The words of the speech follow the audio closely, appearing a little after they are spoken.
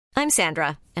I'm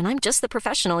Sandra, and I'm just the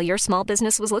professional your small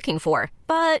business was looking for.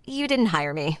 But you didn't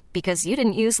hire me because you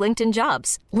didn't use LinkedIn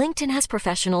Jobs. LinkedIn has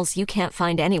professionals you can't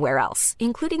find anywhere else,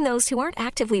 including those who aren't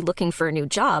actively looking for a new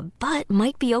job, but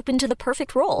might be open to the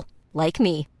perfect role, like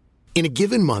me. In a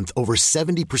given month, over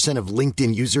 70% of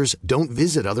LinkedIn users don't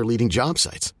visit other leading job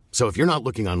sites. So if you're not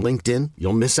looking on LinkedIn,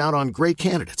 you'll miss out on great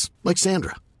candidates like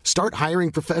Sandra. Start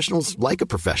hiring professionals like a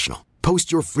professional.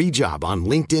 Post your free job on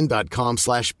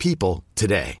linkedin.com/people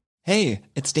today. Hey,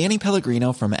 it's Danny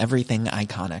Pellegrino from Everything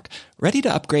Iconic. Ready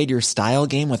to upgrade your style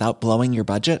game without blowing your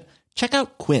budget? Check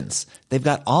out Quince. They've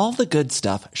got all the good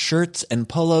stuff, shirts and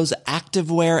polos,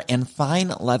 activewear, and fine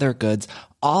leather goods,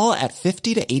 all at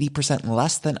 50 to 80%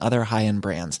 less than other high-end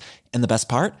brands. And the best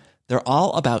part? They're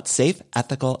all about safe,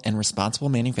 ethical, and responsible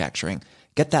manufacturing.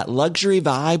 Get that luxury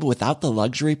vibe without the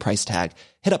luxury price tag.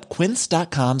 Hit up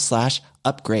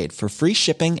quince.com/upgrade for free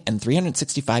shipping and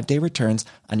 365-day returns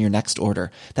on your next order.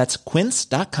 That's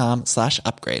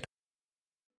quince.com/upgrade.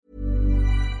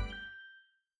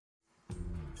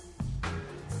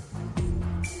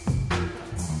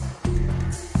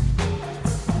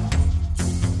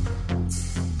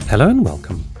 Hello and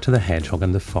welcome to The Hedgehog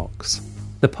and the Fox,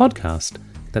 the podcast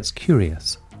that's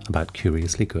curious about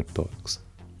curiously good books.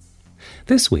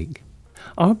 This week,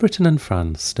 are Britain and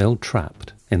France still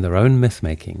trapped in their own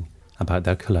myth-making about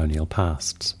their colonial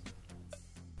pasts?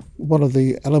 One of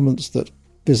the elements that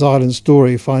this island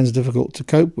story finds difficult to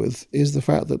cope with is the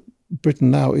fact that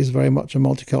Britain now is very much a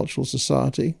multicultural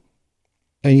society.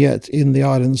 And yet, in the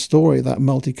island story, that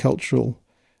multicultural,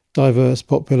 diverse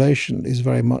population is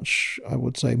very much, I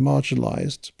would say,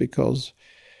 marginalised, because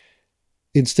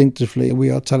instinctively we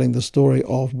are telling the story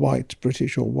of white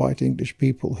British or white English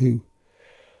people who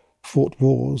fought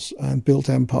wars and built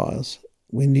empires.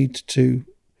 We need to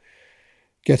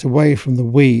get away from the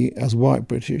we as white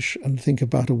British and think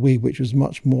about a we which is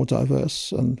much more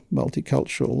diverse and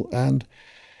multicultural, and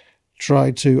try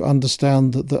to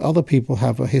understand that the other people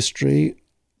have a history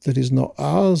that is not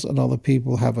ours, and other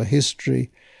people have a history,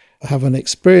 have an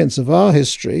experience of our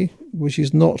history which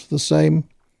is not the same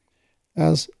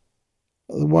as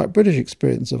the white British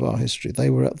experience of our history. They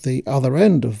were at the other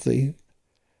end of the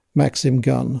Maxim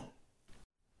gun.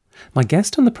 My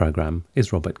guest on the programme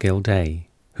is Robert Gildea,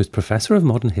 who's Professor of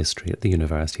Modern History at the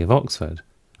University of Oxford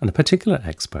and a particular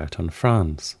expert on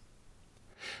France.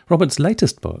 Robert's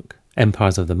latest book,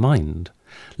 Empires of the Mind,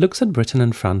 looks at Britain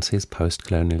and France's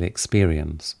post-colonial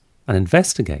experience and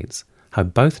investigates how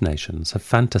both nations have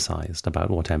fantasised about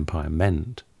what empire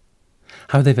meant,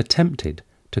 how they've attempted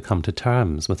to come to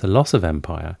terms with the loss of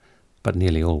empire but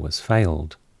nearly always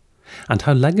failed, and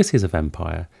how legacies of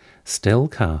empire still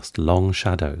cast long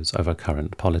shadows over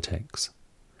current politics.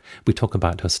 We talk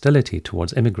about hostility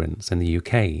towards immigrants in the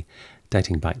UK,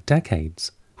 dating back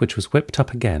decades, which was whipped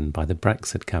up again by the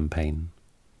Brexit campaign.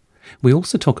 We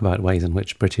also talk about ways in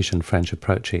which British and French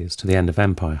approaches to the end of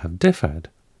empire have differed,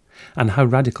 and how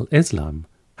radical Islam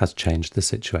has changed the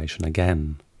situation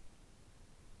again.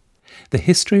 The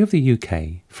history of the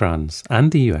UK, France,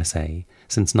 and the USA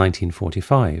since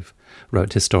 1945,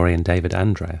 wrote historian David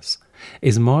Andres,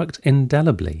 is marked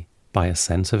indelibly by a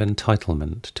sense of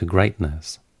entitlement to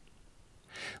greatness.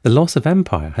 The loss of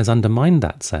empire has undermined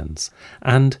that sense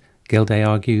and, Gildea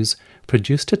argues,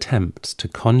 produced attempts to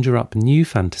conjure up new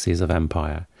fantasies of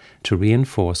empire to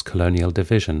reinforce colonial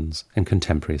divisions in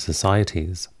contemporary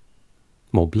societies.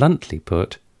 More bluntly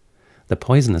put, the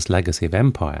poisonous legacy of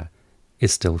empire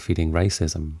is still feeding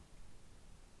racism.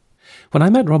 When I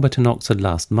met Robert in Oxford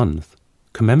last month,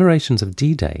 commemorations of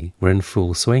D-Day were in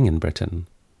full swing in Britain.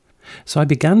 So I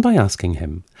began by asking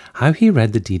him how he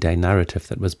read the D-Day narrative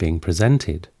that was being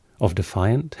presented, of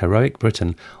defiant, heroic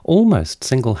Britain almost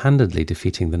single-handedly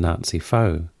defeating the Nazi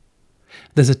foe.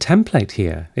 There's a template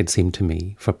here, it seemed to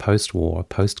me, for post-war,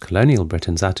 post-colonial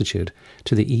Britain's attitude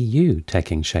to the EU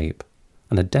taking shape,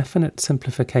 and a definite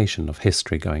simplification of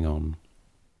history going on.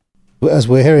 As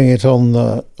we're hearing it on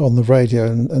the radio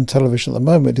and television at the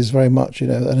moment, is very much,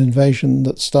 an invasion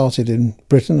that started in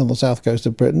Britain, on the south coast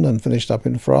of Britain, and finished up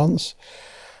in France.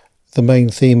 The main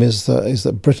theme is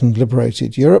that Britain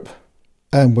liberated Europe,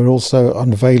 and we're also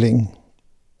unveiling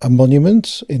a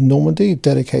monument in Normandy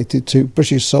dedicated to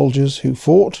British soldiers who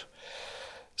fought.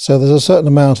 So there's a certain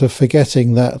amount of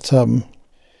forgetting that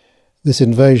this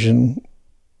invasion,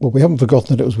 well, we haven't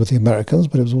forgotten that it was with the Americans,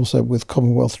 but it was also with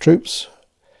Commonwealth troops.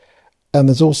 And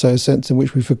there's also a sense in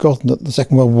which we've forgotten that the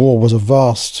Second World War was a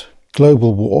vast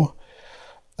global war,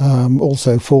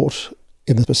 also fought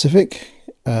in the Pacific.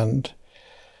 And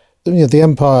the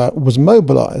empire was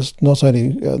mobilised, not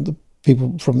only the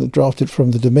people drafted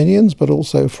from the dominions, but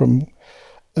also from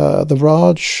the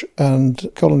Raj and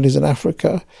colonies in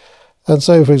Africa. And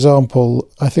so, for example,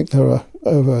 I think there are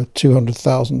over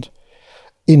 200,000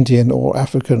 Indian or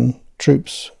African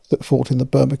troops that fought in the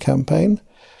Burma campaign.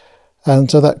 And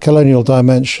so that colonial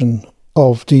dimension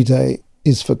of D-Day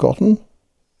is forgotten.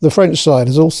 The French side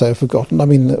is also forgotten. I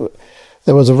mean,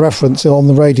 there was a reference on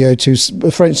the radio to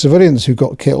French civilians who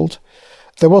got killed.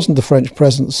 There wasn't a French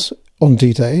presence on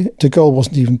D-Day. De Gaulle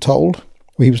wasn't even told.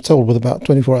 He was told with about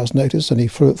 24 hours' notice, and he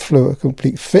flew a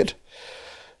complete fit.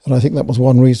 And I think that was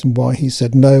one reason why he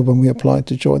said no when we applied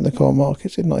to join the common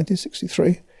market in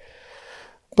 1963.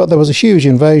 But there was a huge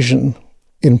invasion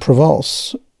in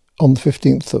Provence on the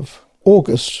 15th of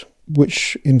August,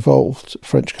 which involved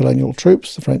French colonial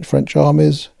troops, the French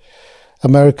armies,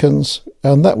 Americans,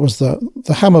 and that was the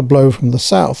hammer blow from the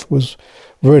south was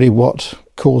really what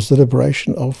caused the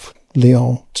liberation of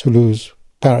Lyon, Toulouse,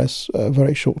 Paris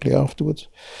very shortly afterwards.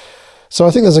 So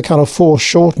I think there's a kind of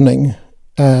foreshortening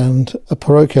and a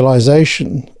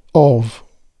parochialization of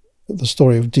the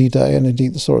story of D-Day and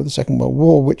indeed the story of the Second World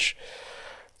War, which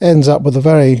ends up with a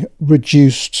very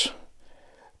reduced,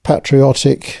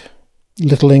 patriotic,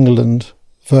 Little England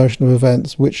version of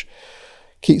events, which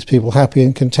keeps people happy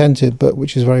and contented, but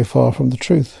which is very far from the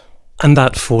truth. And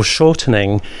that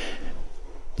foreshortening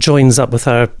joins up with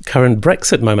our current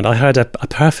Brexit moment. I heard a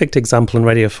perfect example on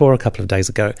Radio 4 a couple of days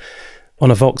ago.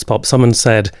 On a Vox Pop, someone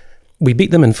said, we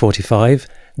beat them in 45,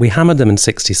 we hammered them in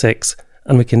 66,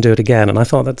 and we can do it again. And I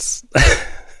thought that's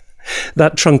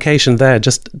that truncation there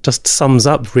just sums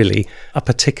up really a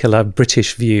particular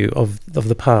British view of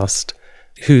the past,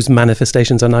 whose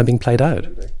manifestations are now being played out.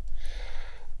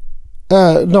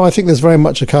 No, I think there's very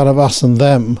much a kind of us and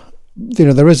them. You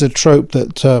know, there is a trope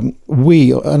that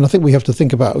we, and I think we have to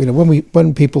think about, you know,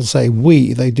 when people say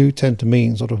we, they do tend to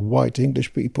mean sort of white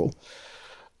English people,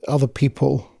 other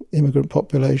people, immigrant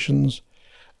populations,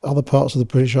 other parts of the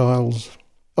British Isles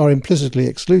are implicitly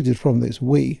excluded from this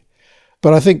we.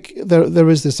 But I think there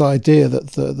is this idea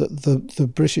that the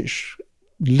British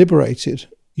liberated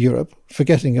Europe,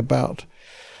 forgetting about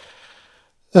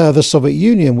the Soviet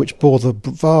Union, which bore the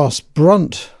vast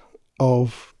brunt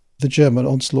of the German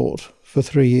onslaught for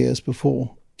 3 years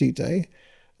before D-Day,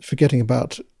 forgetting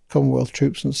about Commonwealth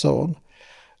troops and so on.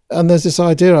 And there's this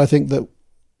idea, I think, that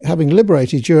having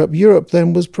liberated Europe, Europe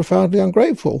then was profoundly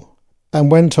ungrateful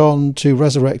and went on to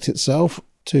resurrect itself,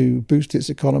 to boost its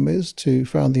economies, to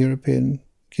found the European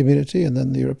Community and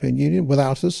then the European Union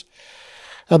without us,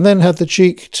 and then had the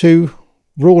cheek to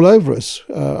rule over us,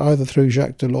 either through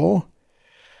Jacques Delors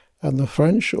and the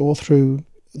French or through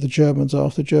the Germans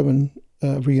after German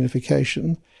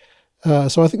reunification.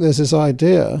 So I think there's this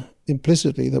idea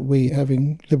implicitly that we,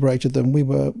 having liberated them, we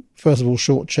were first of all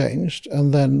shortchanged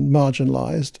and then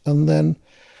marginalised and then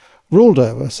ruled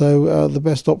over. So the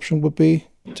best option would be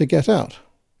to get out.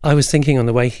 I was thinking on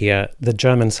the way here, the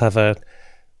Germans have a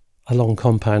long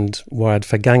compound word,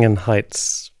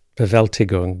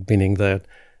 Vergangenheitsbewältigung, meaning the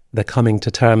coming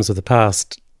to terms with the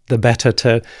past, the better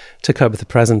to cope with the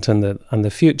present and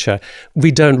the future. We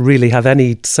don't really have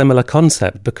any similar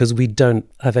concept because we don't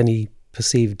have any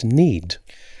perceived need.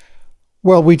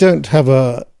 Well, we don't have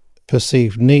a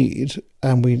perceived need,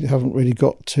 and we haven't really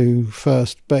got to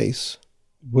first base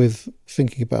with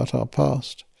thinking about our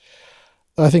past.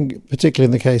 I think particularly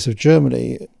in the case of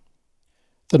Germany,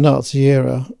 the Nazi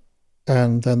era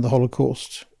and then the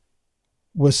Holocaust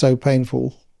were so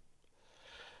painful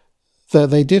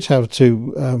that they did have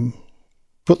to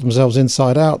put themselves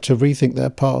inside out to rethink their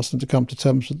past and to come to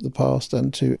terms with the past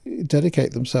and to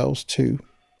dedicate themselves to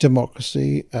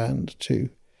democracy and to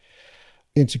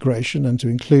integration and to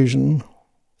inclusion.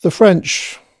 The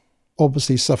French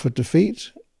obviously suffered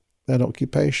defeat and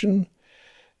occupation.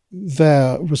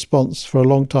 Their response for a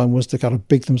long time was to kind of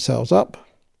big themselves up.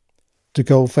 De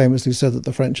Gaulle famously said that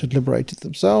the French had liberated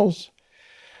themselves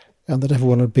and that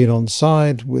everyone had been on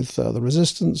side with the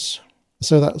resistance.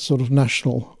 So that sort of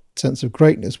national sense of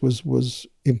greatness was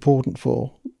important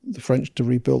for the French to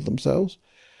rebuild themselves.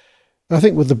 I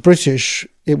think with the British,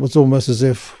 it was almost as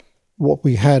if what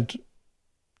we had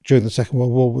during the Second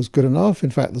World War was good enough.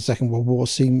 In fact, the Second World War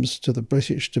seems to the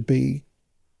British to be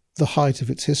the height of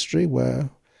its history, where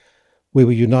we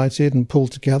were united and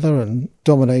pulled together and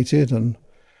dominated and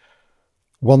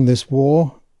won this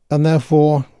war. And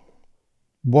therefore,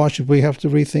 why should we have to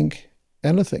rethink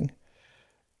anything?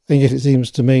 And yet it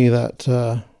seems to me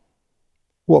that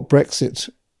what Brexit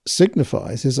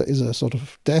signifies is a sort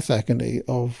of death agony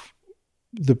of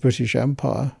the British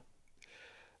Empire,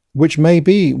 which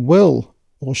will,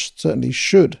 or certainly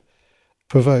should,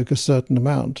 provoke a certain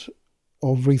amount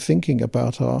of rethinking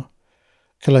about our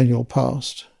colonial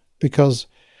past. Because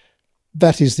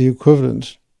that is the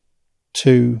equivalent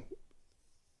to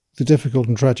the difficult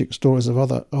and tragic stories of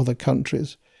other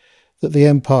countries, that the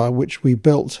empire which we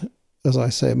built, as I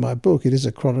say in my book, it is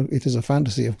a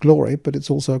fantasy of glory, but it's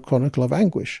also a chronicle of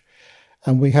anguish.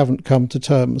 And we haven't come to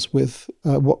terms with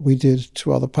what we did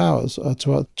to other powers,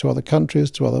 to other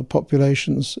countries, to other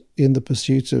populations in the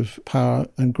pursuit of power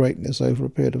and greatness over a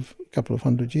period of a couple of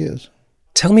hundred years.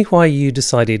 Tell me why you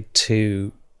decided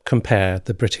to compare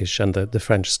the British and the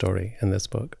French story in this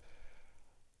book.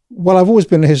 Well, I've always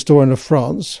been a historian of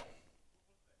France.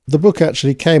 The book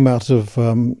actually came out of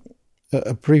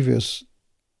a previous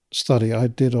study I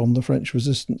did on the French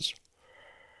resistance.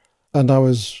 And I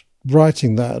was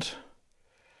writing that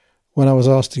when I was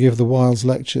asked to give the Wilds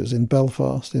lectures in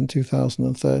Belfast in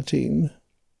 2013.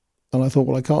 And I thought,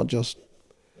 well, I can't just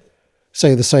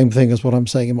say the same thing as what I'm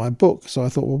saying in my book. So I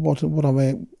thought, well,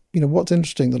 what's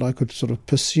interesting that I could sort of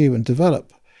pursue and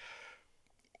develop?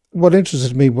 What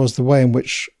interested me was the way in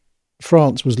which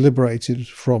France was liberated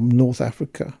from North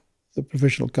Africa. The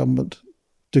provisional government,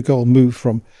 de Gaulle moved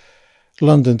from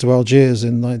London to Algiers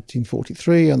in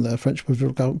 1943, and the French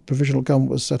provisional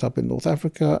government was set up in North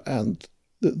Africa, and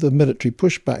the military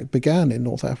pushback began in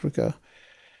North Africa,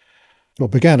 or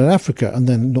began in Africa and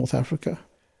then North Africa.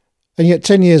 And yet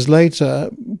 10 years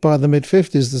later, by the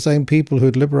mid-50s, the same people who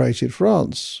had liberated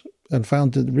France and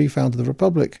refounded the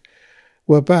Republic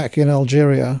were back in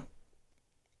Algeria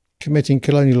committing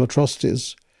colonial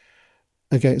atrocities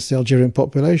against the Algerian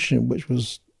population, which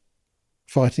was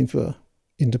fighting for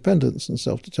independence and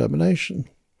self-determination.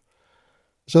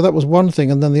 So that was one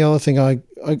thing. And then the other thing,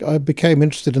 I became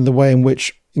interested in the way in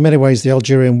which, in many ways, the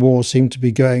Algerian War seemed to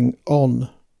be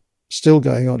still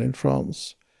going on in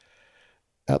France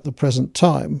at the present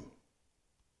time.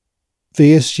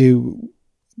 The issue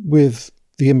with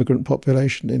the immigrant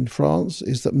population in France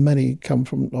is that many come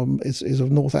from, is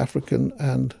of North African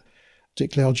and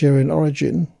particularly Algerian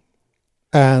origin.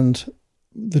 And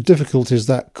the difficulties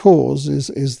that cause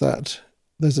is that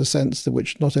there's a sense in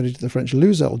which not only did the French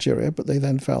lose Algeria, but they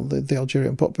then found the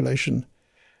Algerian population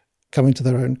coming to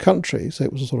their own country. So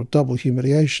it was a sort of double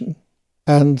humiliation.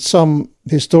 And some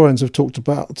historians have talked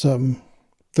about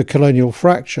the colonial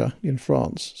fracture in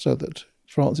France, so that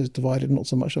France is divided not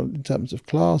so much in terms of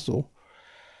class or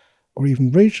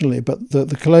even regionally, but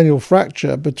the colonial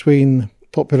fracture between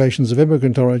populations of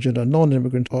immigrant origin and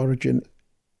non-immigrant origin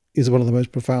is one of the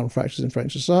most profound fractures in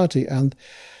French society. And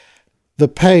the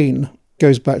pain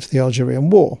goes back to the Algerian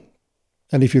War.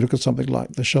 And if you look at something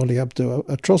like the Charlie Hebdo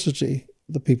atrocity,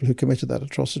 the people who committed that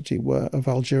atrocity were of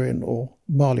Algerian or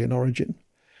Malian origin.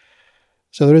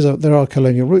 So there are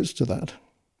colonial roots to that.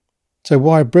 So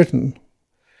why Britain?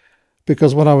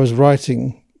 Because when I was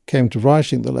came to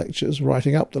writing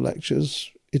up the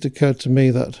lectures, it occurred to me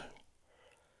that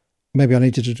maybe I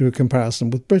needed to do a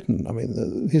comparison with Britain. I mean,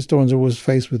 the historians are always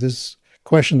faced with this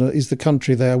question: is the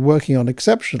country they are working on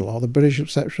exceptional? Are the British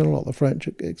exceptional? Are the French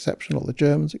exceptional? Are the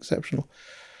Germans exceptional?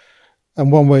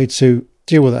 And one way to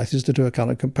deal with that is to do a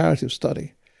kind of comparative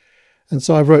study. And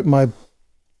so I wrote my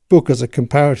book as a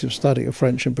comparative study of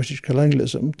French and British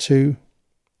colonialism to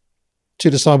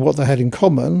decide what they had in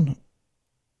common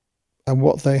and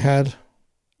what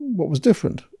was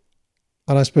different.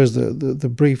 And I suppose the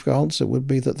brief answer would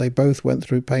be that they both went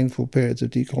through painful periods of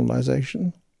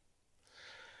decolonisation.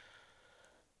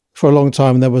 For a long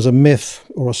time, there was a myth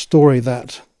or a story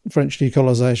that French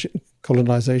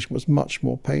decolonisation was much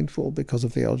more painful because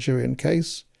of the Algerian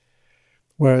case,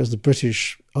 whereas the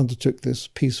British undertook this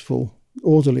peaceful,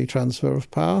 orderly transfer of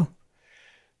power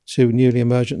to newly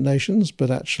emergent nations.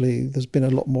 But actually, there's been a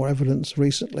lot more evidence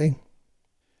recently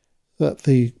that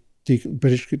the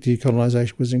British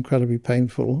decolonisation was incredibly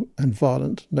painful and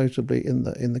violent, notably in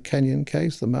the Kenyan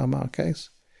case, the Mau Mau case.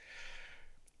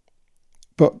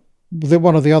 But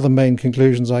one of the other main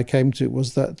conclusions I came to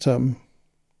was that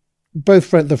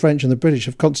both the French and the British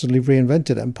have constantly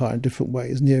reinvented empire in different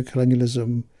ways: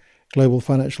 neocolonialism, global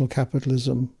financial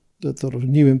capitalism, the sort of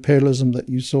new imperialism that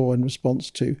you saw in response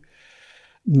to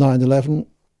 9/11.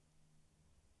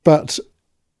 But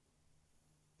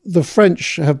the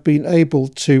French have been able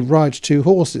to ride two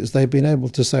horses. They've been able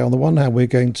to say, on the one hand, we're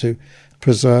going to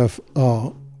preserve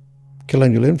our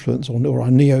colonial influence or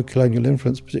our neo-colonial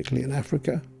influence, particularly in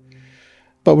Africa,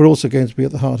 but we're also going to be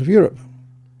at the heart of Europe.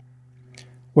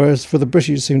 Whereas for the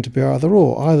British, it seemed to be either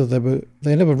or. Either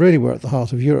they never really were at the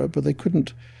heart of Europe, but they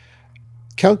couldn't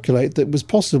calculate that it was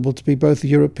possible to be both a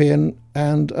European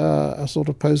and a sort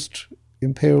of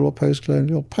post-imperial or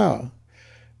post-colonial power.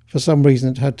 For some reason,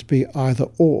 it had to be either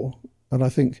or. And I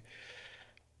think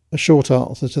a short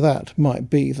answer to that might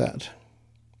be that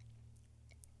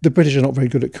the British are not very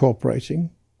good at cooperating.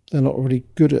 They're not really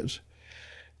good at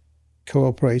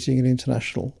cooperating in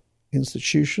international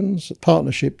institutions.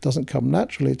 Partnership doesn't come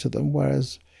naturally to them,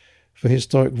 whereas for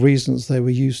historic reasons they were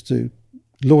used to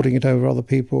lording it over other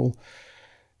people,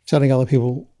 telling other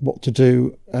people what to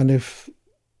do, and if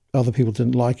other people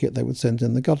didn't like it, they would send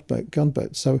in the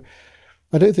gunboat. So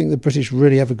I don't think the British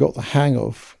really ever got the hang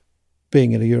of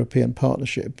being in a European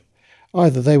partnership.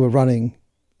 Either they were running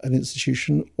an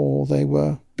institution or they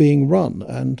were being run,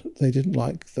 and they didn't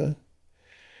like the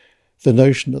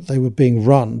notion that they were being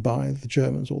run by the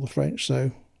Germans or the French.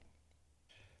 So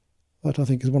that, I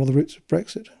think, is one of the roots of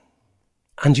Brexit.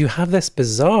 And you have this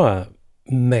bizarre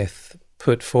myth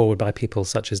put forward by people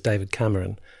such as David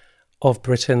Cameron of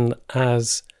Britain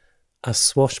as a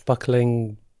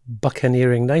swashbuckling,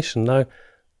 buccaneering nation. Now,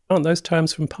 aren't those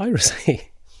terms from piracy?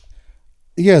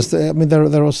 Yes, I mean,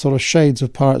 there are sort of shades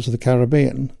of Pirates of the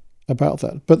Caribbean about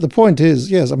that. But the point is,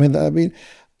 yes, I mean,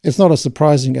 it's not as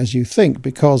surprising as you think,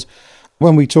 because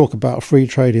when we talk about free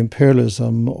trade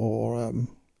imperialism or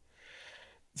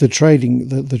the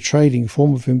trading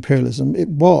form of imperialism, it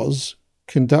was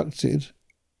conducted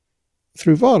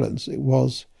through violence. It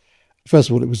was, first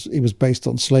of all, it was based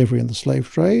on slavery and the slave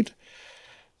trade.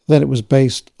 Then it was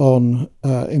based on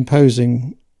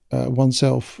imposing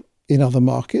oneself in other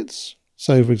markets.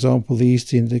 So, for example, the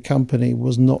East India Company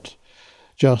was not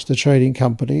just a trading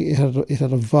company. It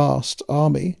had a vast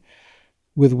army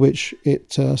with which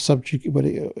it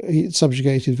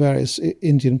subjugated various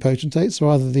Indian potentates. So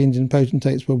either the Indian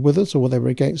potentates were with us or they were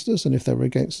against us, and if they were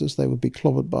against us, they would be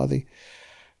clobbered by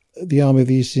the army of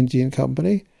the East Indian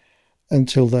Company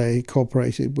until they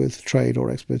cooperated with trade or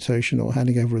exploitation or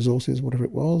handing over resources, whatever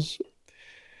it was.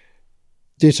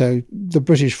 Ditto, the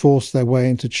British forced their way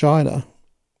into China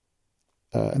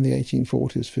in the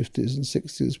 1840s, 50s and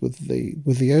 60s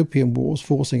with the Opium Wars,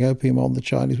 forcing opium on the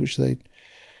Chinese, which they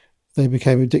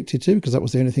became addicted to because that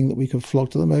was the only thing that we could flog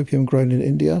to them, opium grown in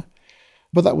India.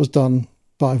 But that was done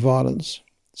by violence.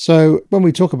 So when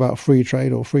we talk about free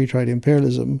trade or free trade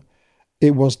imperialism,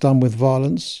 it was done with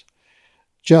violence,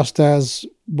 just as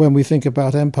when we think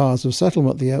about empires of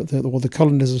settlement, or the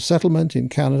colonies of settlement in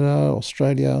Canada,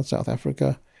 Australia, South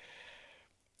Africa,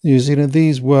 New Zealand,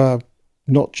 these were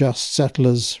not just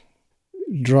settlers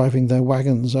driving their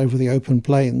wagons over the open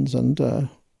plains and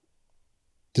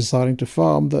deciding to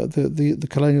farm. The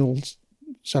colonial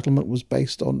settlement was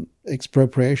based on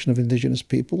expropriation of indigenous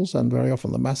peoples and very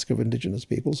often the massacre of indigenous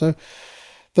people. So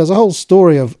there's a whole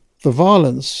story of the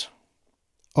violence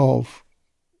of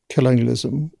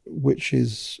colonialism, which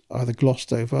is either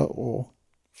glossed over or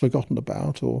forgotten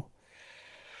about or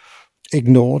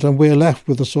ignored, and we're left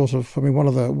with a sort of, I mean, one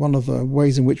of the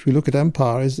ways in which we look at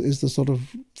empire is the sort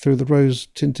of through the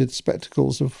rose-tinted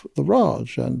spectacles of the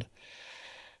Raj and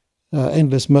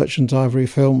endless merchant ivory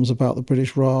films about the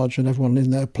British Raj and everyone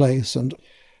in their place, and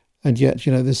yet,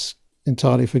 this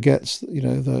entirely forgets,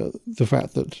 the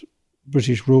fact that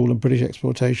British rule and British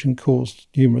exploitation caused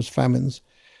numerous famines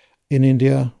in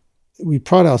India. We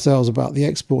pride ourselves about the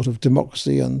export of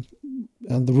democracy and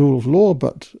the rule of law,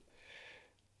 but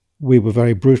we were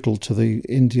very brutal to the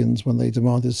Indians when they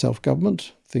demanded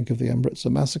self-government. Think of the Amritsar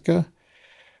massacre.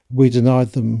 We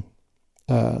denied them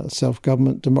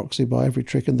self-government, democracy by every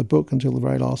trick in the book until the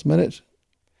very last minute.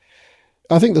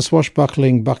 I think the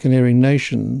swashbuckling, buccaneering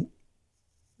nation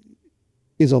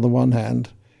is, on the one hand,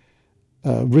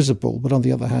 risible, but on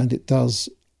the other hand, it does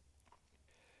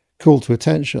call to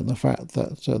attention the fact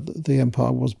that the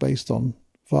empire was based on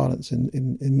violence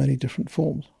in many different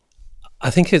forms. I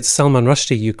think it's Salman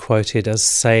Rushdie you quoted as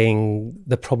saying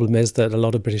the problem is that a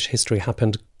lot of British history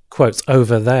happened, quotes,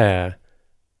 over there.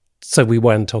 So we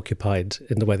weren't occupied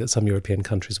in the way that some European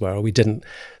countries were, or we didn't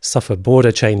suffer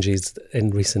border changes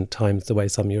in recent times the way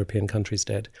some European countries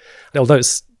did. Although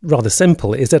it's rather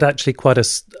simple, is it actually quite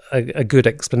a good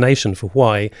explanation for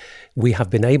why we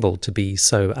have been able to be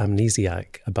so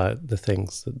amnesiac about the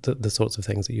things, the sorts of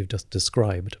things that you've just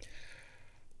described?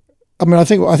 I mean, I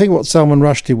think what Salman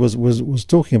Rushdie was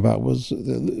talking about was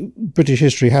the British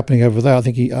history happening over there. I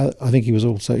think he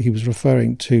was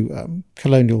referring to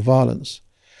colonial violence,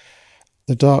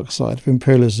 the dark side of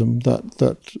imperialism that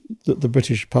the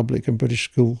British public and British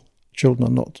school children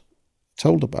are not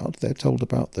told about. They're told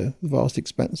about the vast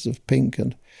expense of pink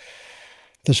and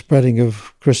the spreading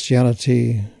of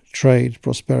Christianity, trade,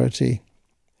 prosperity,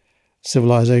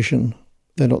 civilization.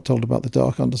 They're not told about the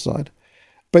dark underside.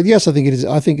 But yes, I think it is.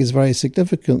 I think it's very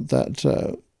significant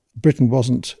that Britain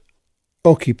wasn't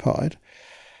occupied,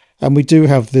 and we do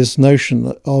have this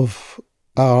notion of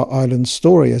our island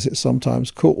story, as it's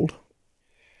sometimes called,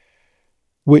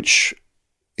 which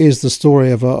is the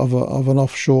story of an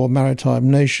offshore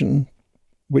maritime nation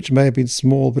which may have been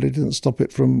small, but it didn't stop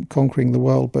it from conquering the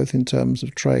world, both in terms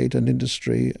of trade and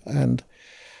industry and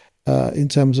in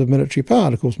terms of military power.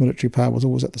 And of course, military power was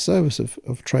always at the service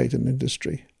of trade and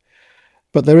industry.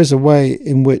 But there is a way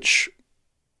in which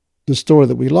the story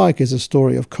that we like is a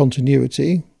story of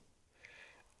continuity,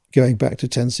 going back to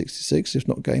 1066, if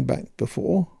not going back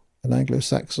before, an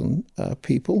Anglo-Saxon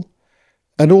people.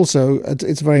 And also,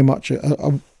 it's very much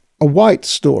a white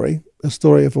story, a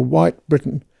story of a white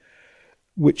Britain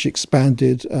which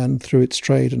expanded and through its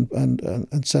trade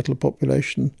and settled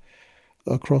population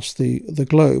across the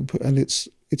globe. And it's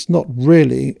not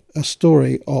really a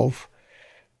story of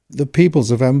the peoples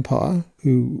of empire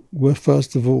who were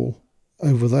first of all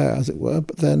over there, as it were,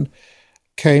 but then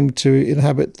came to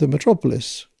inhabit the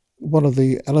metropolis. One of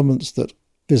the elements that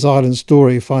this island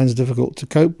story finds difficult to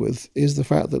cope with is the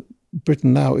fact that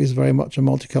Britain now is very much a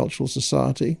multicultural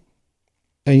society.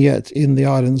 And yet in the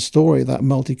island story, that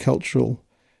multicultural,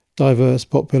 diverse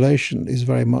population is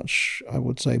very much, I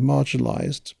would say,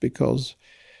 marginalised, because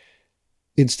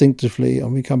instinctively,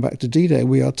 and we come back to D-Day,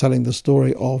 we are telling the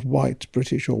story of white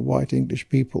British or white English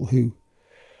people who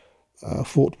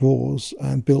fought wars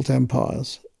and built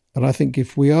empires. And I think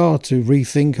if we are to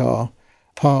rethink our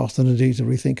past and indeed to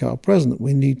rethink our present,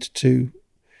 we need to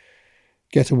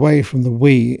get away from the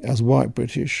we as white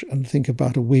British and think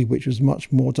about a we which is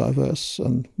much more diverse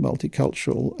and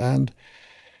multicultural, and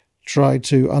try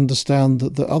to understand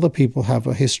that the other people have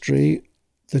a history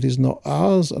that is not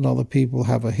ours, and other people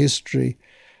have a history,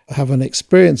 have an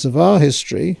experience of our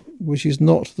history which is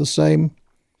not the same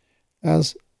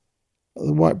as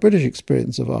the white British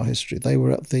experience of our history. They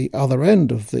were at the other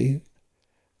end of the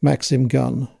Maxim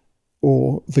gun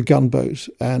or the gunboat,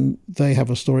 and they have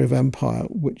a story of empire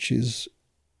which is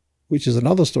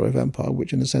another story of empire,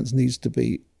 which in a sense needs to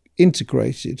be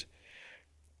integrated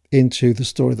into the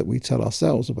story that we tell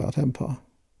ourselves about empire.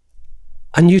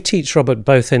 And you teach, Robert,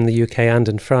 both in the UK and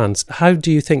in France. How do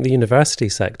you think the university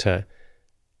sector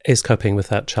is coping with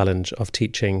that challenge of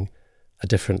teaching a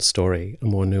different story, a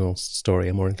more nuanced story,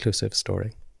 a more inclusive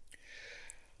story?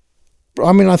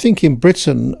 I mean, I think in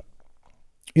Britain,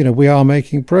 we are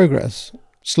making progress,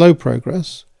 slow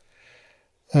progress.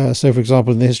 So, for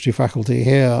example, in the history faculty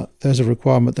here, there's a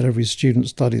requirement that every student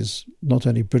studies not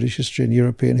only British history and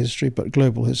European history, but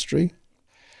global history.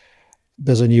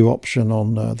 There's a new option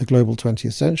on the global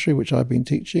 20th century, which I've been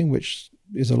teaching, which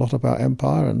is a lot about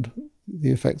empire and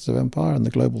the effects of empire and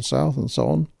the global south and so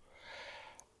on.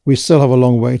 We still have a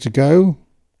long way to go.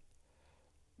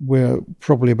 We're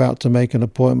probably about to make an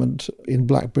appointment in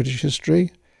Black British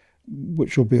history,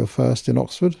 which will be a first in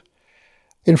Oxford.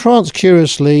 In France,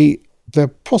 curiously, they're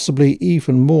possibly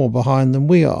even more behind than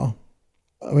we are.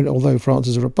 I mean, although France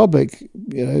is a republic,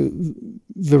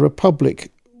 the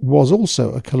republic was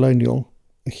also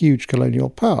a huge colonial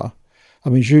power. I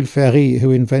mean, Jules Ferry,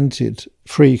 who invented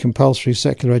free compulsory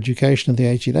secular education in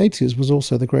the 1880s, was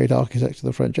also the great architect of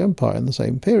the French Empire in the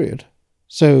same period.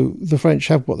 So the French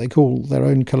have what they call their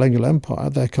own colonial empire,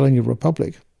 their colonial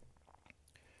republic.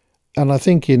 And I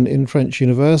think in French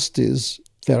universities,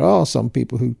 there are some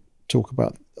people who talk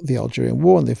about the Algerian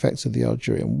War and the effects of the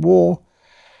Algerian War.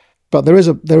 But there is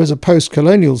a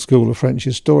post-colonial school of French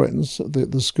historians,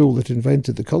 the school that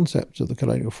invented the concept of the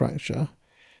colonial fracture.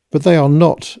 But they are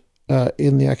not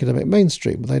in the academic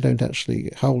mainstream. They don't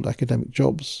actually hold academic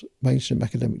jobs, mainstream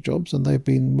academic jobs, and they've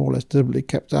been more or less deliberately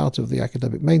kept out of the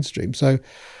academic mainstream. So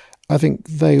I think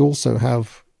they also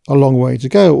have a long way to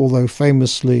go, although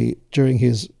famously during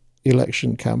his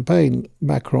election campaign,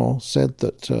 Macron said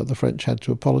that the French had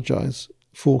to apologise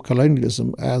for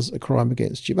colonialism as a crime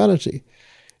against humanity.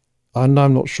 And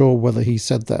I'm not sure whether he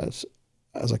said that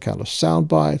as a kind of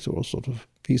soundbite or a sort of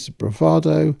piece of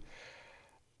bravado.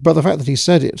 But the fact that he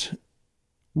said it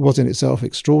was in itself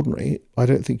extraordinary. I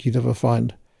don't think you'd ever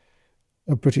find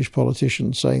a British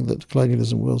politician saying that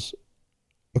colonialism was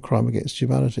a crime against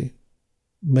humanity.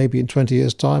 Maybe in 20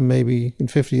 years' time, maybe in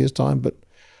 50 years' time, but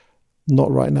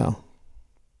not right now.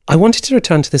 I wanted to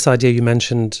return to this idea you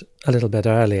mentioned a little bit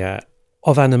earlier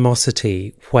of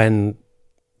animosity when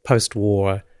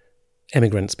post-war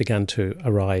immigrants began to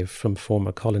arrive from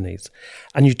former colonies.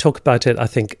 And you talk about it, I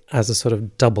think, as a sort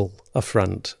of double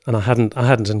affront. And I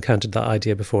hadn't encountered that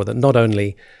idea before, that not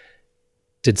only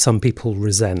did some people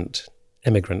resent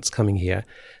immigrants coming here,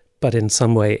 but in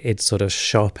some way it sort of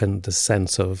sharpened the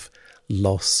sense of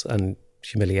loss and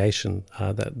humiliation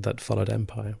that followed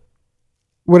empire.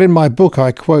 Well, in my book,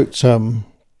 I quote a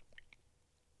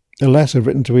letter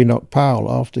written to Enoch Powell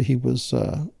after he was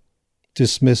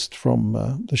dismissed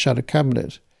from the Shadow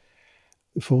Cabinet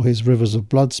for his Rivers of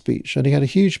Blood speech. And he had a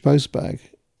huge postbag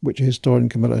which historian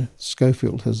Camilla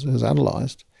Schofield has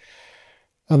analysed.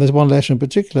 And there's one letter in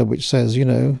particular which says,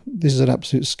 this is an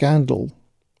absolute scandal.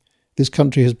 This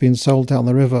country has been sold down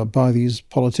the river by these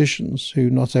politicians who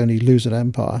not only lose an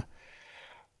empire,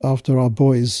 after our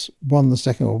boys won the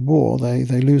Second World War, they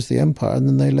lose the empire and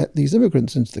then they let these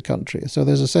immigrants into the country. So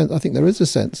there's a sense, I think there is a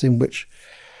sense in which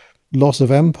loss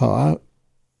of empire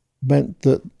meant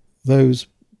that those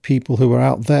people who were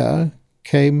out there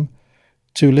came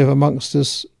to live amongst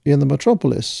us in the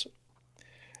metropolis.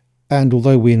 And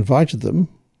although we invited them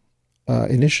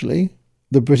initially,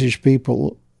 the British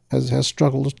people has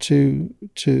struggled to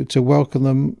welcome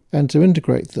them and to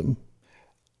integrate them.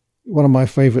 One of my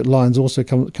favourite lines also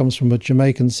comes from a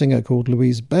Jamaican singer called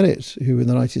Louise Bennett, who in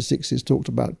the 1960s talked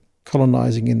about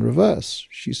colonising in reverse.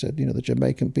 She said, the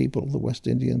Jamaican people, the West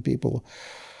Indian people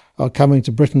are coming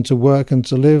to Britain to work and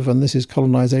to live, and this is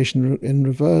colonisation in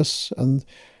reverse. And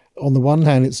on the one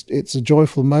hand, it's a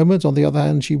joyful moment. On the other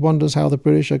hand, she wonders how the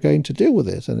British are going to deal with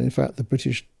it. And in fact, the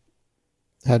British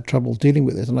had trouble dealing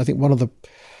with it. And I think one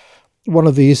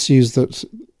of the issues that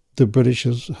the British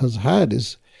has had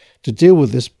is to deal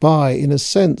with this by, in a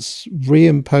sense,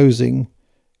 reimposing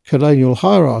colonial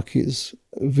hierarchies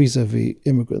vis-a-vis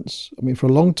immigrants. I mean, for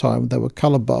a long time, there were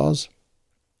colour bars.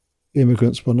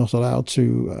 Immigrants were not allowed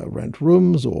to rent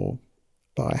rooms or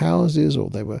buy houses, or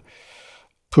they were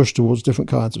pushed towards different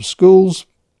kinds of schools.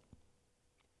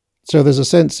 So there's a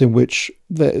sense in which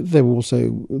they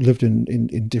also lived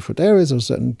in different areas. There was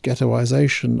a certain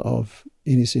ghettoisation of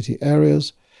inner city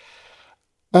areas.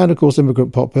 And of course,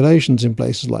 immigrant populations in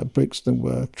places like Brixton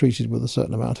were treated with a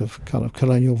certain amount of kind of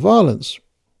colonial violence.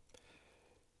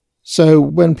 So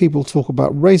when people talk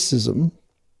about racism,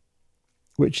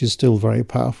 which is still very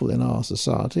powerful in our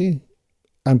society,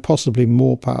 and possibly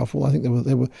more powerful, I think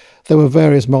there were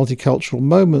various multicultural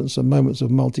moments and moments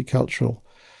of multicultural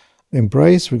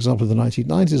embrace, for example, in the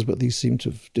 1990s, but these seem to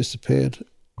have disappeared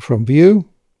from view.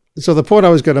 So the point I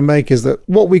was going to make is that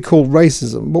what we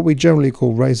generally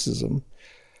call racism,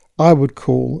 I would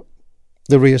call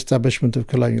the re-establishment of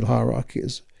colonial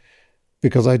hierarchies,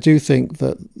 because I do think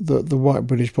that the white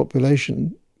British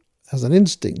population has an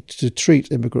instinct to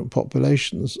treat immigrant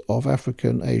populations of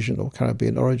African, Asian or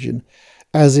Caribbean origin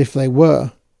as if they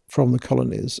were from the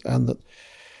colonies, and that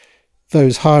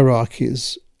those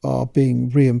hierarchies are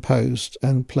being reimposed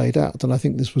and played out. And I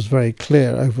think this was very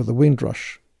clear over the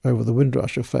Windrush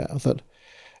affair, that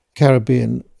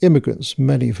Caribbean immigrants,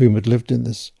 many of whom had lived in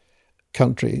this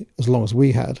country as long as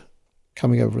we had,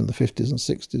 coming over in the 50s and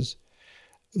 60s,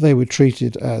 they were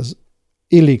treated as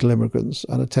illegal immigrants,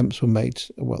 and attempts were made.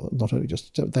 Well, not only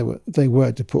just attempts,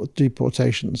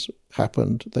 deportations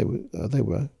happened. They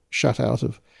were shut out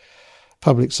of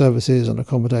public services and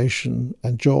accommodation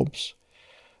and jobs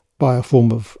by a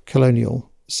form of colonial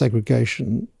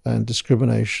segregation and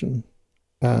discrimination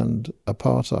and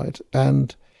apartheid.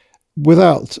 And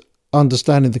without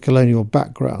understanding the colonial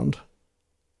background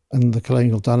and the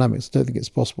colonial dynamics, I don't think it's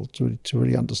possible to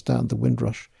really understand the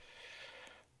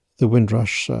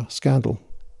Windrush scandal.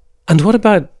 And what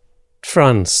about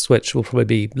France, which will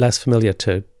probably be less familiar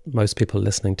to most people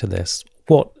listening to this?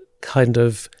 What kind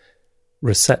of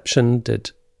reception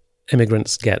did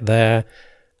immigrants get there?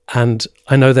 And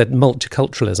I know that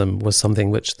multiculturalism was something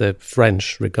which the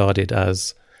French regarded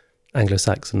as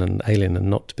Anglo-Saxon and alien and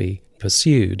not to be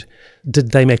pursued.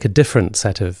 Did they make a different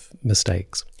set of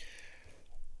mistakes?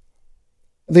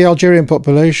 The Algerian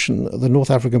population, the North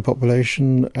African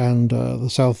population, and the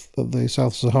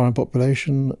South Saharan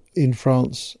population in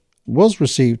France was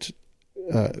received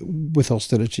with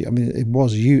hostility. I mean, it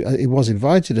was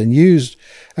invited and used,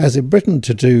 as in Britain,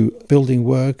 to do building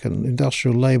work and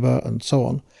industrial labour and so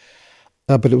on.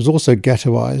 But it was also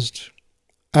ghettoised.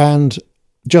 And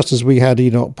just as we had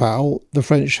Enoch Powell, the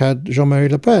French had Jean-Marie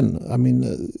Le Pen. I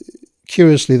mean,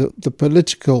 curiously, the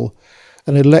political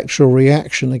and electoral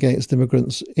reaction against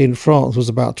immigrants in France was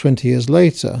about 20 years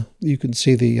later. You can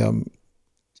see the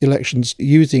elections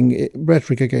using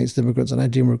rhetoric against immigrants and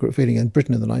anti-immigrant feeling in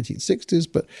Britain in the 1960s,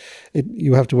 but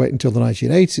you have to wait until the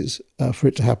 1980s for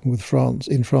it to happen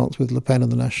in France with Le Pen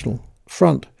and the National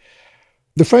Front.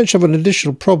 The French have an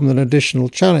additional problem, an additional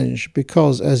challenge,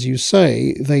 because, as you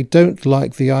say, they don't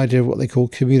like the idea of what they call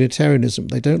communitarianism.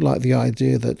 They don't like the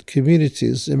idea that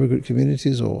communities, immigrant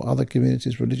communities or other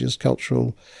communities, religious,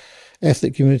 cultural,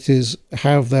 ethnic communities,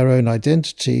 have their own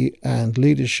identity and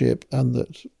leadership, and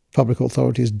that public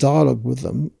authorities dialogue with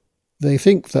them. They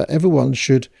think that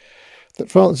that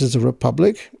France is a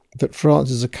republic, that France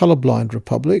is a colourblind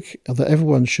republic, and that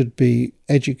everyone should be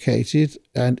educated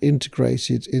and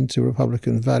integrated into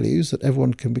Republican values, that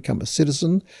everyone can become a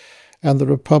citizen, and the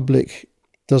republic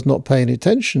does not pay any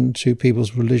attention to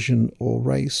people's religion or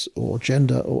race or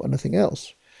gender or anything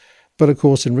else. But of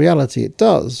course, in reality, it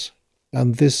does.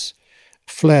 And this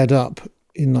flared up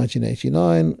in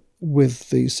 1989 with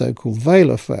the so-called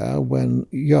veil affair, when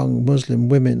young Muslim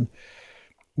women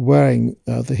wearing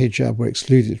the hijab were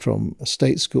excluded from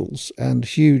state schools, and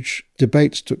huge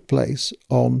debates took place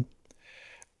on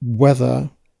whether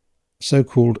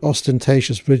so-called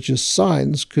ostentatious religious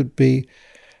signs could be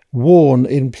worn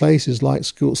in places like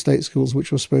state schools which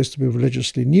were supposed to be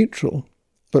religiously neutral.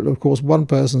 But of course, one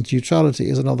person's neutrality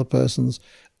is another person's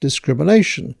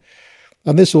discrimination.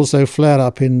 And this also flared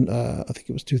up in, I think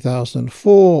it was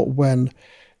 2004, when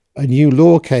a new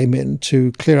law came in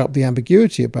to clear up the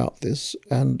ambiguity about this.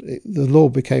 And the law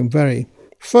became very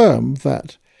firm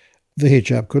that the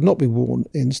hijab could not be worn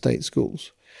in state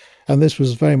schools. And this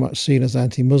was very much seen as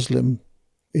anti-Muslim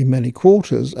in many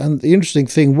quarters. And the interesting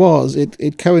thing was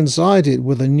it coincided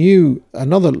with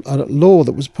another law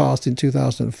that was passed in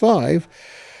 2005,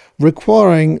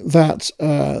 requiring that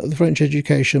the French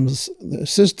education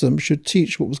system should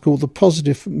teach what was called the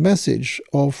positive message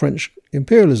of French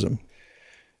imperialism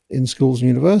in schools and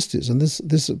universities. And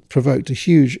this provoked a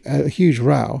huge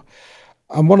row.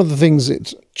 And one of the things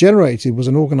it generated was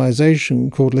an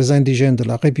organization called Les Indigènes de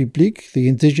la République, the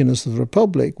Indigenous of the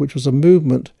Republic, which was a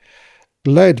movement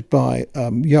led by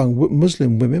young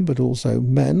Muslim women, but also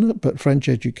men, but French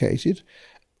educated,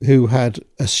 who had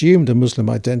assumed a Muslim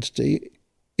identity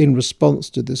in response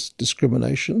to this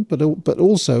discrimination, but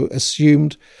also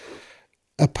assumed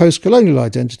a post-colonial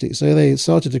identity. So they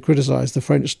started to criticize the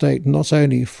French state not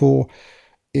only for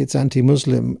its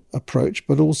anti-Muslim approach,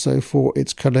 but also for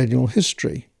its colonial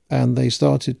history. And they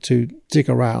started to dig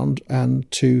around and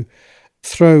to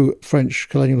throw French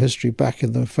colonial history back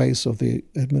in the face of the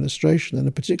administration. And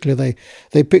in particular,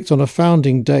 they picked on a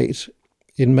founding date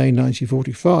in May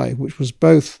 1945, which was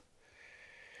both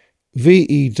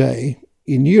VE Day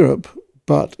in Europe,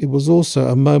 but it was also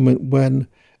a moment when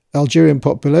Algerian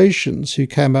populations who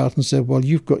came out and said, well,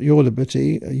 you've got your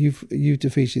liberty, you've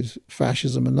defeated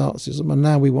fascism and Nazism, and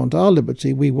now we want our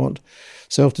liberty, we want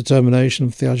self-determination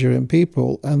of the Algerian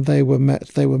people. And they were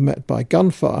met by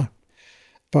gunfire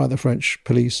by the French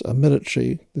police and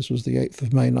military. This was the 8th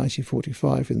of May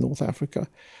 1945 in North Africa.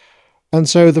 And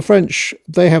so the French,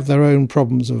 they have their own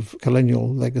problems of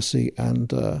colonial legacy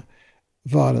and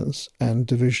violence and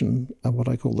division, and what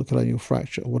I call the colonial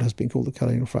fracture, or what has been called the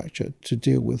colonial fracture, to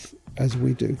deal with as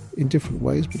we do in different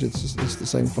ways, but it's the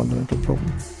same fundamental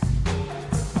problem.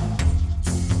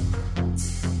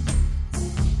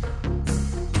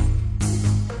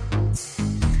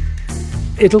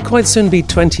 It'll quite soon be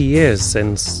 20 years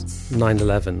since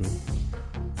 9/11.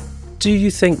 Do you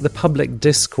think the public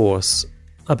discourse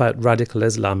about radical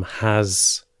Islam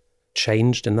has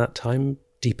changed in that time,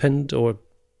 deepened, or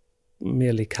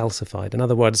merely calcified? In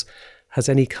other words, has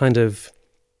any kind of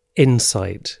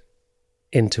insight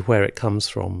into where it comes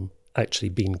from actually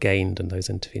been gained in those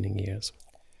intervening years?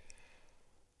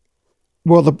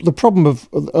 Well, the problem of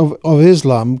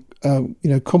Islam,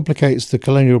 complicates the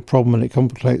colonial problem, and it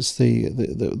complicates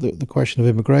the question of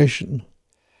immigration.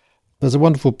 There's a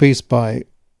wonderful piece by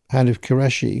Hanif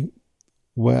Qureshi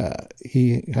where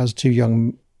he has two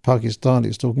young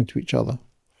Pakistanis talking to each other,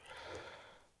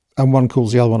 and one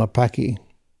calls the other one a Paki,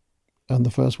 and the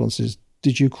first one says,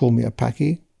 "Did you call me a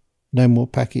Paki? No more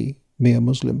Paki, me a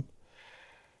Muslim."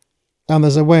 And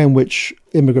there's a way in which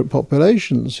immigrant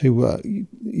populations who were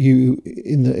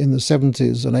in the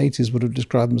 70s and 80s would have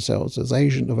described themselves as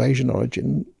of Asian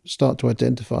origin start to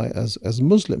identify as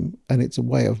Muslim, and it's a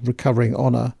way of recovering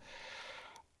honour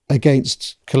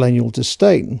against colonial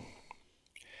disdain.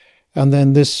 And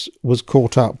then this was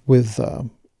caught up with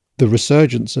the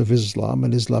resurgence of Islam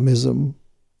and Islamism,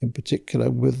 in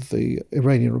particular with the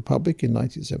Iranian Republic in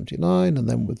 1979, and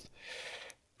then with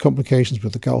complications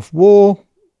with the Gulf War,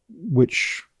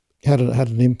 which had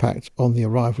an impact on the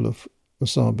arrival of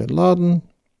Osama bin Laden.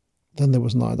 Then there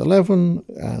was 9/11,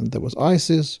 and there was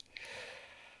ISIS.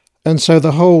 And so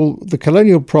the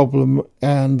colonial problem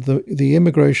and the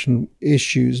immigration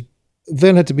issues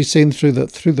then had to be seen through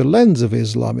the lens of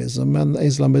Islamism, and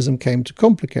Islamism came to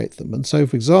complicate them. And so,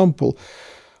 for example,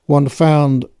 one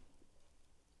found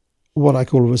what I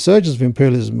call a resurgence of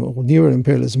imperialism or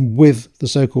neo-imperialism with the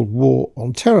so-called war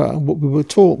on terror. What we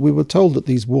were told that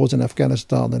these wars in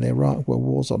Afghanistan and Iraq were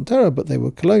wars on terror, but they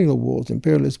were colonial wars,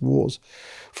 imperialist wars,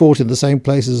 fought in the same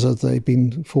places as they've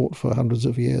been fought for hundreds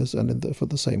of years and for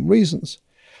the same reasons.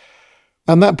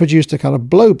 And that produced a kind of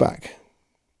blowback.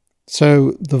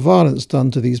 So the violence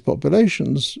done to these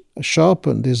populations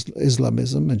sharpened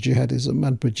Islamism and jihadism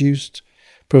and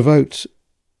provoked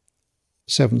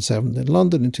 7/7 in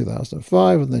London in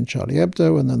 2005, and then Charlie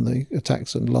Hebdo, and then the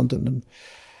attacks in London and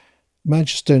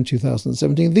Manchester in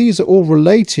 2017. These are all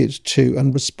related to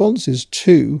and responses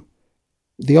to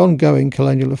the ongoing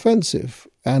colonial offensive.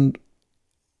 And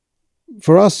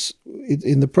for us,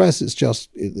 in the press, it's just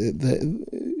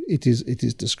it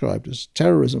is described as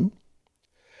terrorism,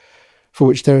 for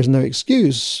which there is no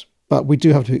excuse. But we do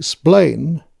have to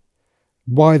explain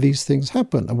why these things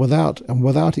happen, and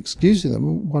without excusing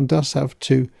them, one does have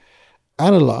to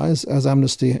analyse, as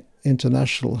Amnesty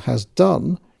International has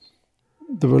done,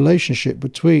 the relationship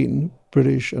between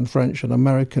British and French and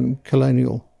American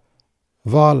colonial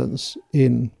violence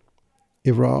in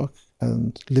Iraq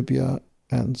and Libya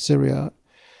and Syria,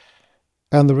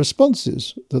 and the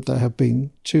responses that there have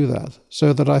been to that.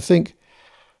 So that I think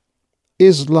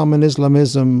Islam and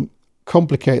Islamism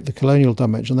complicate the colonial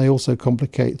dimension. They also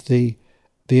complicate the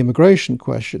immigration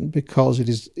question, because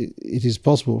it is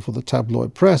possible for the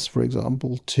tabloid press, for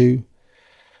example, to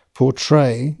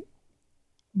portray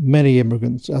many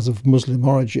immigrants as of Muslim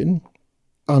origin,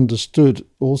 understood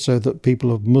also that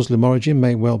people of Muslim origin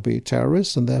may well be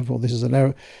terrorists, and therefore this is an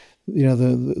error. You know,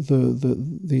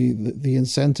 the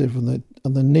incentive and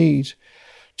the need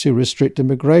to restrict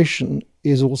immigration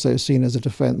is also seen as a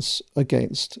defence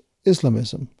against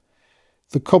Islamism.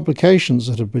 The complications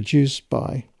that are produced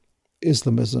by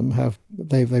Islamism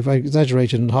they've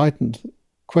exaggerated and heightened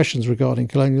questions regarding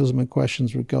colonialism and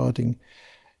questions regarding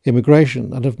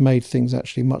immigration, and have made things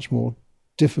actually much more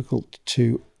difficult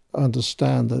to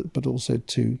understand, but also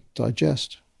to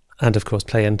digest. And of course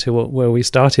play into where we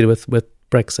started with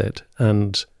Brexit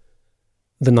and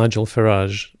the Nigel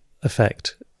Farage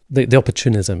effect, the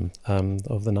opportunism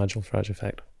of the Nigel Farage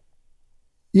effect.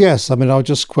 Yes, I mean, I'll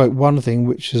just quote one thing,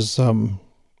 which is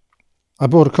I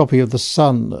bought a copy of The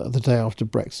Sun the day after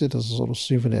Brexit as a sort of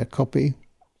souvenir copy.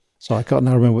 So I can't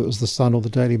now remember whether it was The Sun or the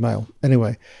Daily Mail.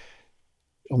 Anyway,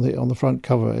 on the front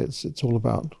cover, it's all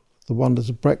about the wonders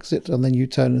of Brexit, and then you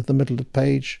turn into the middle of the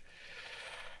page,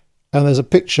 and there's a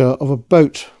picture of a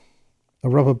boat, a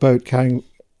rubber boat carrying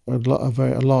a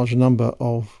large number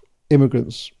of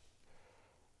immigrants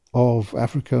of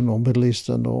African or Middle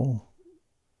Eastern or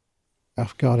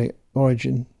Afghani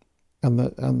origin, and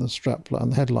the strapline,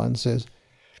 the headline says,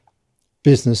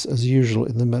 "Business as usual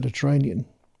in the Mediterranean."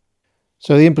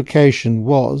 So the implication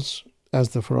was, as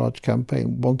the Farage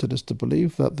campaign wanted us to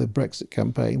believe, that the Brexit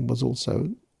campaign was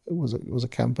a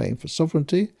campaign for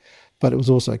sovereignty, but it was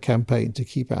also a campaign to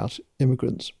keep out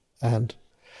immigrants, and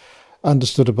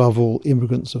understood above all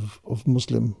immigrants of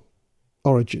Muslim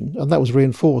origin. And that was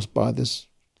reinforced by this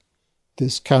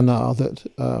canard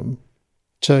that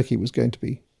Turkey was going to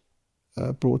be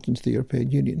brought into the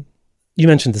European Union. You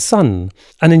mentioned The Sun,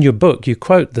 and in your book you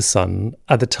quote The Sun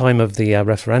at the time of the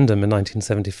referendum in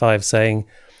 1975, saying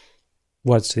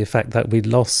words to the effect that we'd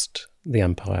lost the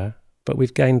empire, but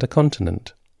we've gained a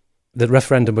continent. The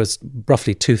referendum was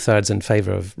roughly 2/3 in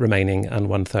favour of remaining and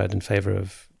 1/3 in favour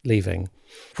of leaving.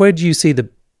 Where do you see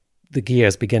the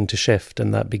gears begin to shift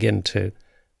and that begin to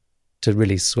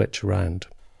really switch around?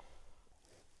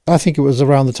 I think it was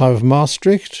around the time of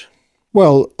Maastricht.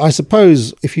 Well, I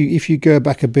suppose if you go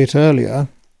back a bit earlier,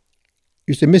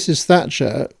 you see Mrs.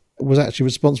 Thatcher was actually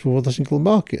responsible for the single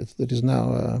market that is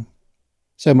now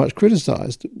so much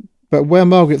criticised. But where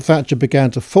Margaret Thatcher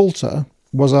began to falter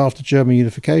was after German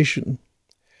unification.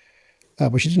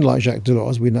 But she didn't like Jacques Delors,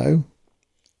 as we know,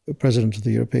 the president of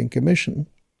the European Commission.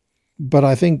 But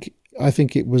I think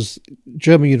it was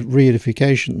German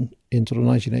reunification in sort of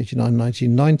 1989,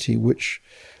 1990, which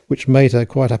made her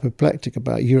quite apoplectic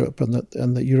about Europe, and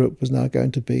that Europe was now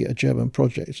going to be a German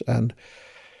project, and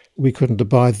we couldn't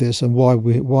abide this. And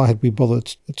why had we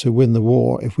bothered to win the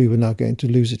war if we were now going to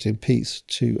lose it in peace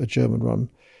to a German-run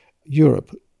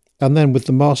Europe? And then with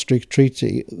the Maastricht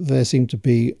Treaty, there seemed to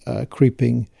be a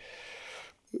creeping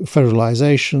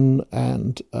federalisation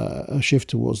and a shift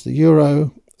towards the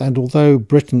euro. And although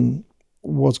Britain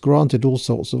was granted all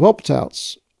sorts of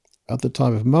opt-outs at the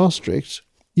time of Maastricht,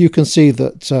 you can see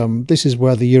that this is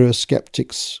where the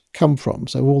Eurosceptics come from.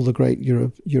 So all the great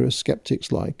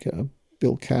Eurosceptics like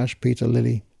Bill Cash, Peter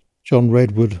Lilly, John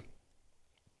Redwood,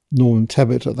 Norman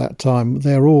Tebbit at that time,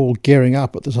 they're all gearing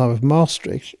up at the time of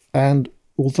Maastricht. And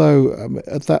although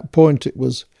at that point it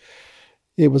was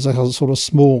a sort of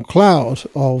small cloud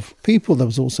of people, there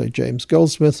was also James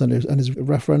Goldsmith and his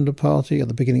referendum party at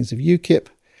the beginnings of UKIP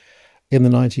in the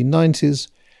 1990s.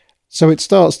 So it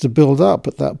starts to build up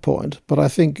at that point. But I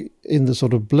think in the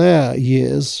sort of Blair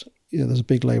years, there's a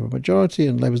big Labour majority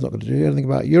and Labour's not going to do anything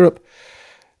about Europe.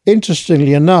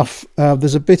 Interestingly enough,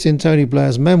 there's a bit in Tony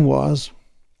Blair's memoirs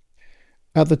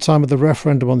at the time of the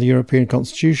referendum on the European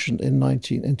Constitution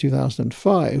in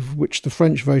 2005, which the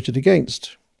French voted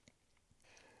against.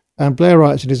 And Blair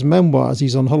writes in his memoirs,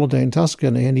 he's on holiday in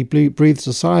Tuscany, and he breathes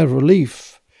a sigh of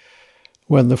relief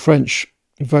when the French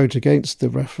vote against the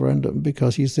referendum,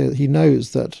 because he said he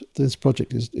knows that this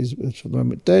project is for the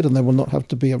moment dead and there will not have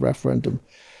to be a referendum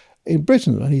in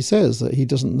Britain. And he says that he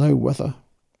doesn't know whether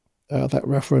that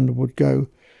referendum would go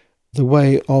the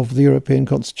way of the European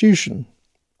Constitution.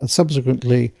 And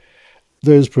subsequently,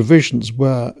 those provisions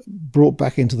were brought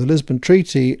back into the Lisbon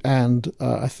Treaty, and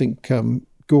I think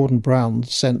Gordon Brown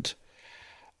sent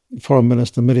Foreign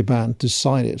Minister Miliband to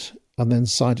sign it, and then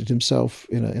signed it himself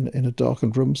in a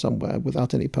darkened room somewhere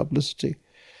without any publicity.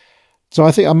 So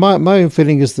I think my own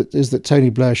feeling is that Tony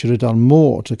Blair should have done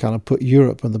more to kind of put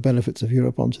Europe and the benefits of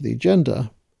Europe onto the agenda,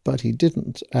 but he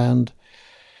didn't. And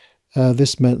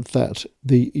this meant that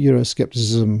the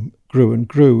Euroscepticism grew and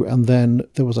grew, and then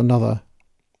there was another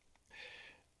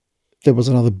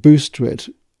boost to it,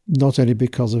 not only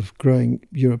because of growing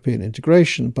European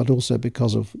integration, but also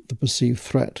because of the perceived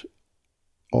threat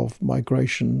of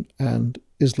migration and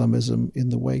Islamism in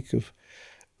the wake of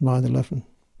 9/11.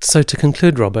 So to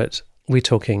conclude, Robert, we're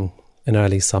talking in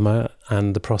early summer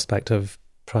and the prospect of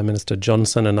Prime Minister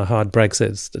Johnson and a hard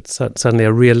Brexit. It's certainly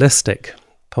a realistic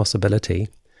possibility.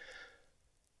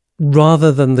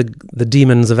 Rather than the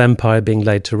demons of empire being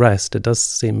laid to rest, it does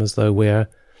seem as though we're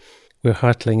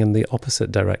hurtling in the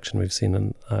opposite direction. We've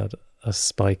seen a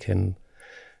spike in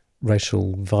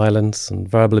racial violence and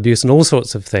verbal abuse and all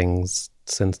sorts of things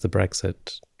since the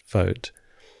Brexit vote.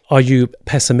 Are you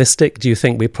pessimistic? Do you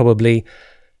think we're probably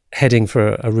heading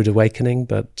for a rude awakening,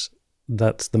 but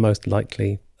that's the most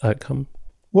likely outcome?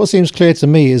 What seems clear to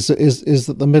me is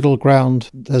that the middle ground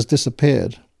has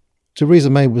disappeared. Theresa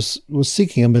May was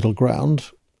seeking a middle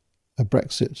ground, a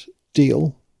Brexit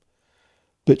deal,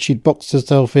 but she'd boxed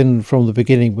herself in from the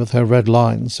beginning with her red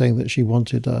line, saying that she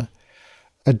wanted a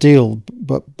deal,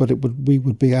 but we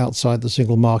would be outside the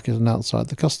single market and outside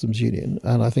the customs union,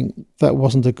 and I think that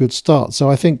wasn't a good start. So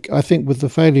I think with the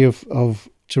failure of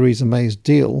Theresa May's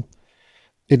deal,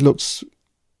 it looks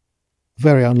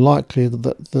very unlikely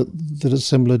that a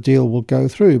similar deal will go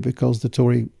through, because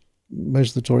most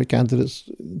of the Tory candidates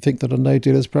think that a no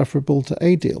deal is preferable to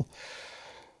a deal.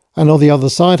 And on the other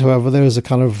side, however, there is a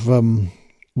kind of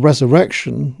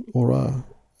resurrection or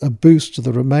a boost to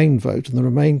the Remain vote and the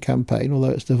Remain campaign, although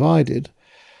it's divided.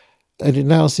 And it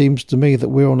now seems to me that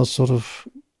we're almost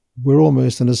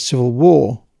in a civil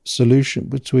war solution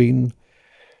between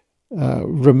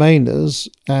Remainers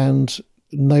and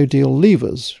no deal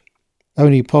leavers.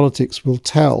 Only politics will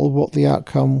tell what the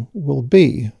outcome will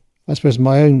be. I suppose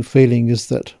my own feeling is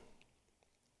that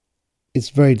it's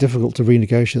very difficult to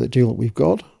renegotiate the deal that we've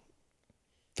got.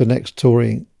 The next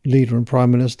Tory leader and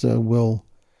Prime Minister will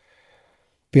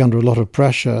be under a lot of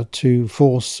pressure to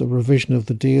force a revision of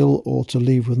the deal or to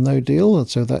leave with no deal, and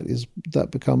so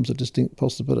that becomes a distinct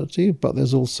possibility. But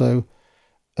there's also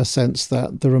a sense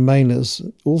that the Remainers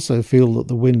also feel that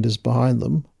the wind is behind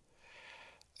them.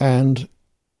 And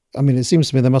I mean, it seems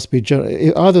to me there must be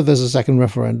either there's a second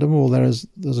referendum or there's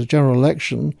a general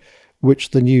election,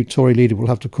 which the new Tory leader will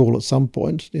have to call at some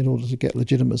point in order to get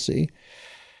legitimacy.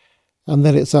 And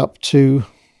then it's up to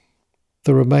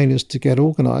the Remainers to get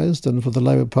organised and for the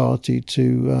Labour Party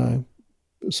to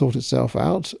sort itself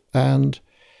out, and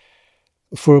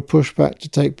for a pushback to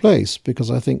take place.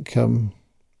 Because I think that,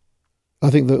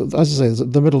 as I say,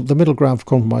 the middle ground for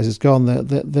compromise is gone.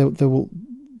 There will,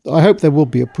 I hope there will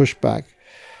be a pushback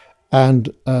and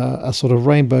a sort of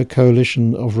rainbow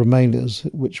coalition of Remainers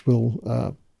which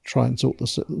will try and sort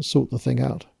the thing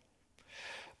out.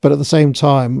 But at the same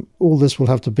time, all this will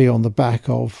have to be on the back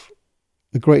of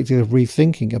a great deal of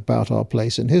rethinking about our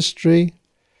place in history,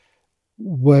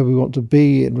 where we want to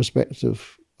be in respect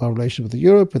of our relation with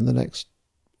Europe in the next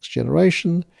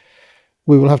generation.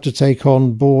 We will have to take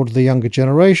on board the younger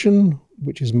generation,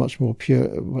 which is much more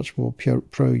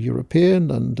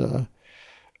pro-European and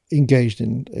engaged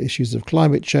in issues of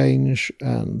climate change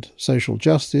and social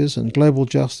justice and global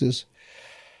justice.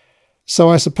 So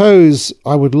I suppose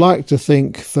I would like to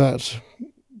think that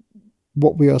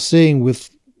what we are seeing with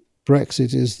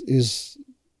Brexit is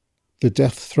the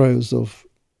death throes of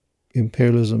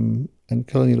imperialism and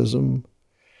colonialism,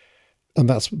 and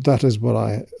that is what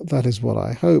I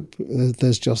hope.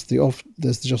 There's just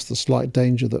the slight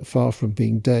danger that far from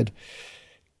being dead,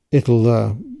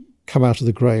 it'll come out of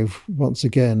the grave once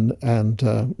again and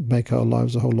make our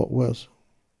lives a whole lot worse.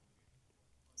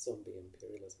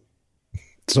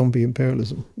 Zombie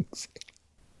imperialism.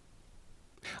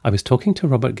 I was talking to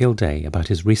Robert Gildea about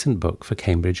his recent book for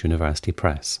Cambridge University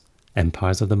Press,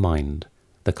 Empires of the Mind,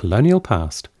 The Colonial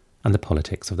Past and the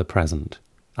Politics of the Present,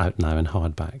 out now in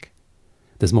hardback.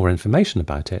 There's more information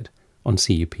about it on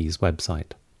CUP's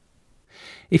website.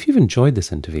 If you've enjoyed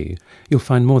this interview, you'll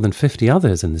find more than 50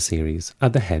 others in the series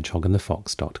at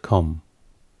thehedgehogandthefox.com.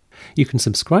 You can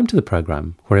subscribe to the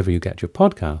programme wherever you get your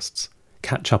podcasts,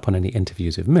 catch up on any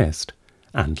interviews you've missed,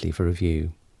 and leave a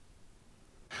review.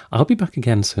 I'll be back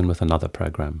again soon with another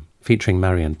programme, featuring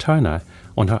Marian Turner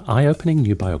on her eye-opening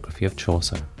new biography of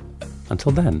Chaucer.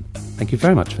 Until then, thank you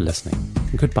very much for listening,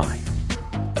 and goodbye.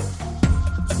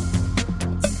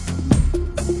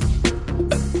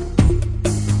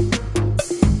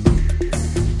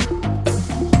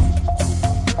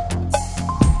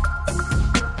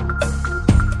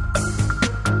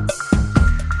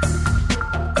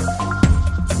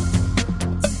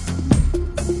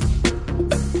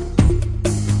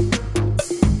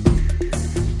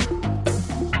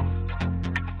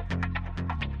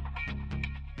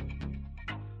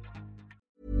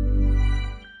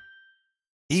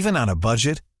 Even on a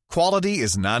budget, quality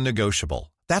is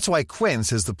non-negotiable. That's why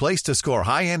Quince is the place to score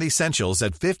high-end essentials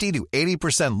at 50 to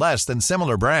 80% less than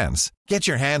similar brands. Get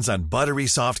your hands on buttery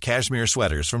soft cashmere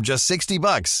sweaters from just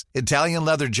 $60, Italian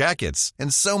leather jackets,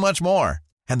 and so much more.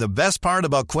 And the best part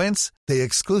about Quince, they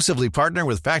exclusively partner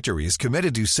with factories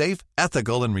committed to safe,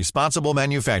 ethical, and responsible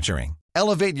manufacturing.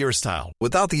 Elevate your style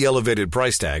without the elevated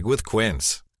price tag with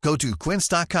Quince. Go to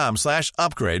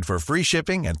quince.com/upgrade for free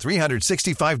shipping and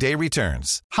 365-day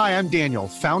returns. Hi, I'm Daniel,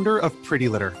 founder of Pretty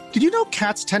Litter. Did you know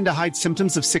cats tend to hide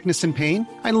symptoms of sickness and pain?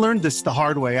 I learned this the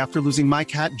hard way after losing my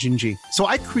cat, Gingy. So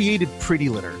I created Pretty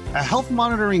Litter, a health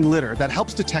monitoring litter that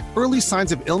helps detect early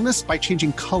signs of illness by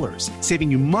changing colors,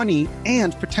 saving you money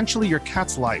and potentially your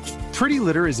cat's life. Pretty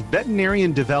Litter is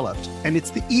veterinarian developed, and it's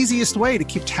the easiest way to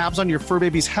keep tabs on your fur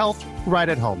baby's health right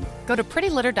at home. Go to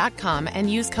prettylitter.com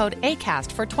and use code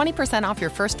ACAST for 20% off your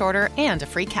first order and a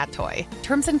free cat toy.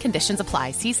 Terms and conditions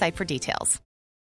apply. See site for details.